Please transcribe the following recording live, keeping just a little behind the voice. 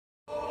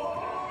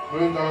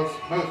Move, dogs.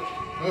 Move.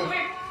 Move.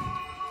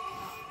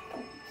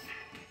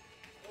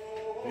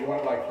 Do you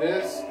want it like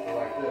this or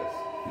like this?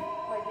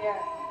 Like yeah.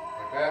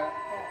 Like that?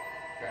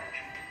 Yeah. Okay.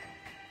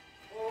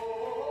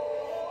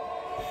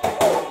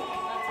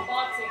 That's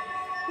boxing.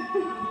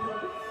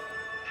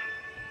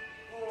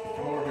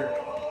 Come over here.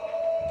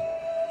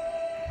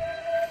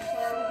 So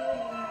are we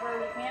doing where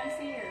we can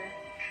see or?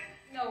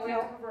 No, we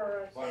have to cover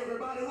our eyes.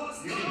 Everybody wants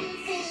to it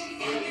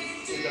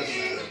doesn't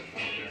matter. I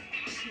don't care.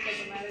 It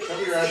doesn't matter.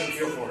 Cover your eyes and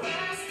feel for it.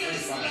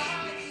 It's fine.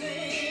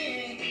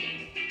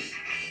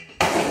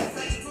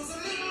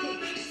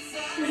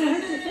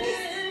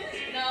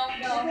 No.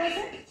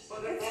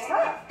 It's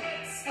tough.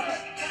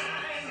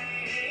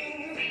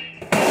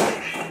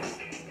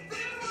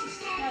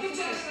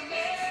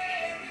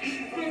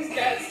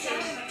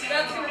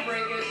 That's gonna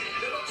break it.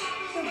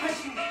 Then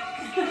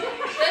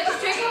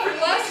just take off your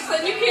glasses,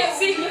 then you can't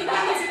see.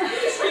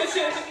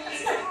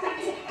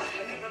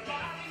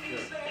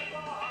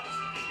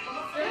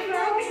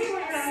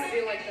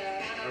 Like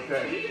that.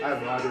 Okay. I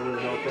have no idea where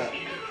the hell it's at.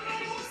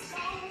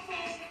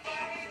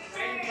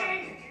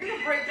 You're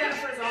gonna break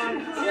Jennifer's arm.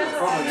 She has her arm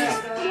Probably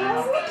messed not. up. No.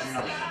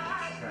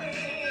 Okay.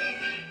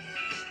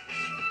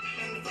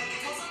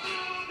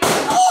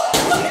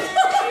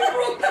 You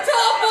broke the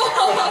top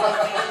off!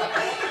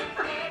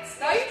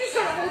 Now you just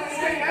gotta hold it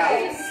straight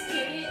out.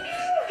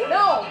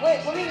 No, wait,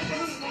 let me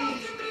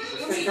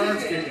Take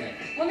turns kicking it.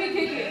 let me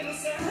kick it.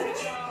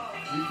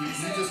 You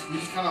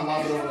just kind of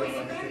lob it over there and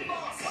let me kick it.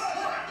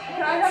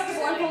 Can I have the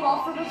blindfold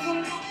off for this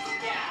one?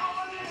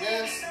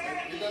 Yes,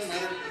 it doesn't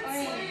matter. I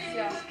mean,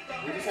 yeah.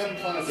 We're just having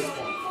fun at this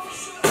point.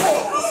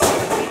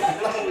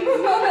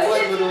 It's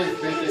like literally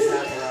thinking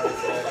half around his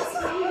head.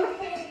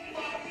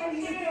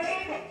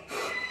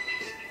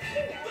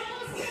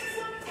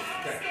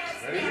 Okay,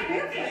 ready?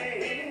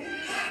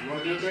 You want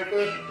to do it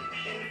barefoot?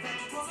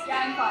 Yeah,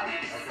 I'm fine.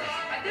 Okay.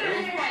 I did it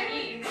with my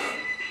knees.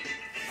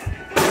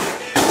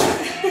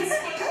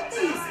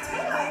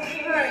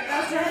 Alright,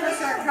 that's Jennifer's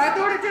turn. Try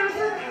throw it at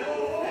Jennifer. I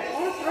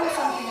want to throw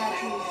something at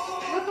you.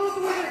 Look the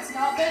way that it's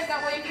not bent, that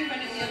way you can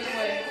bend it the other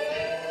way.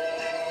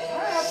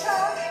 Alright, I'll try.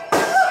 I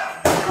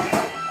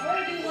want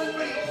to do one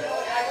where you throw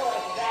it, I go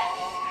like that.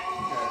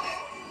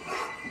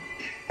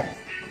 Okay.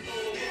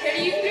 Okay,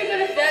 you can do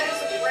that if that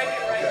doesn't break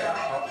it right Okay. now.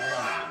 Oh, hang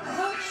on.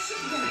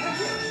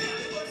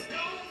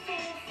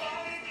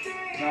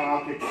 No,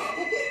 I'll kick it.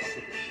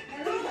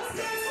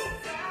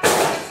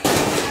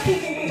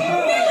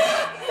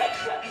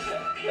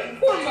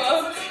 Poor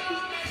Mug.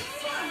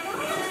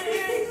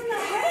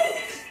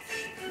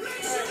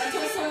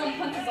 Until someone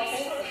punches a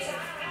hole through it.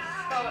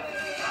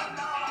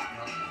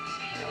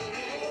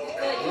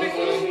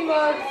 Excuse me,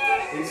 Mug.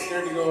 He's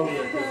scared to go over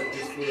there because it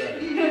just flew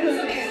at him. Okay, I'm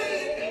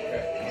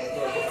going to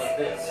throw it like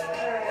this.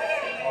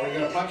 Are we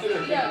going to punch it or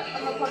kick Yeah, it?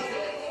 I'm gonna punch it.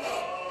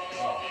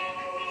 Oh.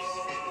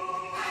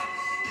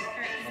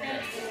 Okay.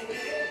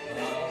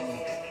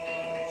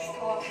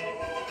 Okay.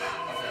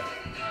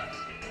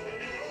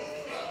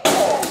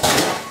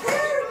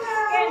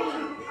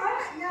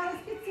 Now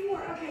let's get some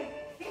more. Okay.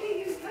 Maybe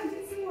you can punch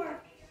it some more.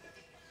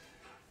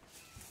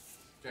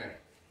 Okay.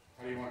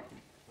 How do you want?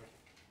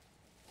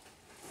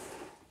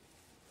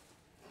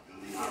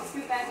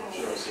 Scoot back a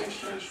little.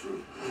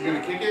 You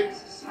gonna kick it?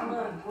 I'm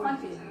gonna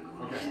punch it.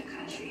 Okay.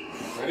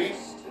 Ready?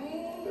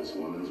 This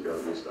woman's got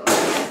to be stopped.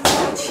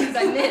 Jeez, I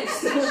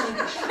missed.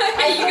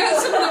 Hey, you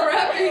got some of the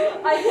wrapping.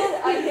 I hit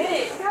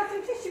it. Grab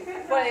some tissue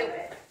paper. But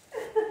it.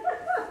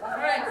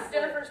 Alright, it's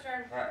Jennifer's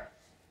turn. Alright.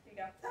 Here you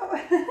go.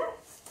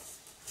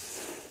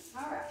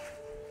 Alright.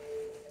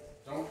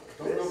 Don't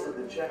go for it.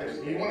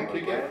 Do you want to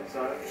kick it?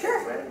 Sure.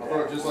 I'll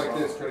throw it just like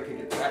this. Try to kick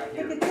it back Kick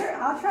here. it there.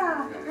 I'll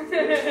try.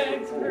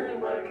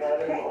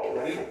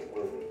 Ready?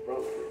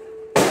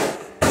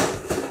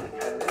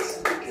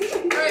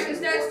 Alright,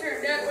 it's Dad's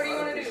turn. Dad, what do you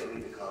want to do?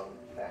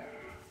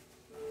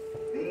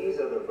 These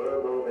are the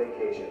verbal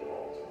vacation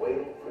halls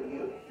waiting for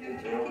you to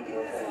build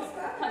your family.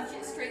 Punch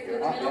it straight through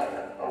the middle.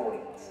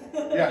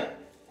 Yeah.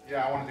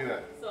 Yeah, I want to do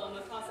that. So I'm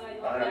gonna toss it out.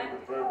 You want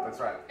that? That's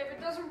right. If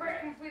it doesn't break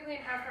completely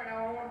in half right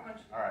now, I want to punch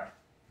it. Alright.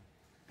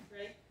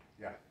 Ready?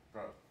 Yeah.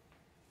 Throw it.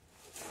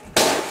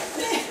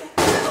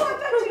 Oh,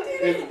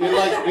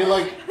 It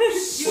like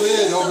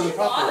slid over the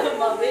top of it.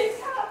 Bottom of it.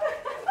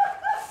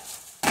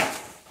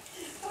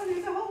 Oh,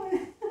 there's a hole in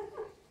it.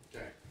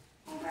 Okay.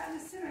 Oh, right in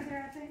the center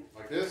there, I think.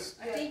 Like this?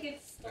 I think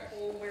it's the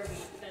hole where we.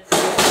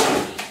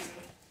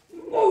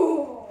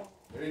 Oh.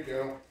 There you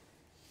go.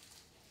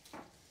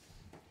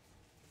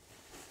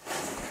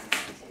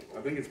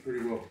 I think it's pretty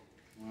well.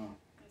 Wow.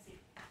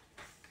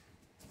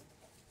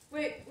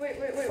 Wait.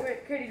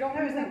 Katie, don't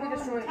There's think a we hole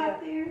destroyed in it the top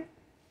yet. there.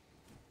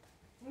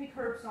 Let me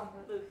curve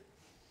something.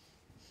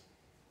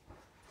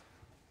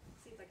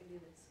 See if I can do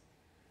this.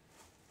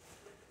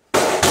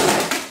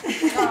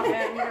 Oh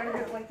man, you gotta do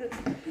it like this.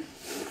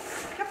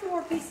 A couple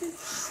more pieces.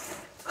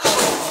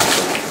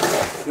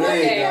 There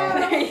you go.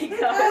 There you go.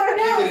 Oh,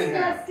 now Keep it in it's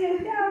half. busted.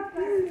 Now it's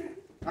busted.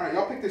 Alright,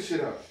 y'all pick this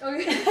shit up.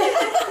 Okay.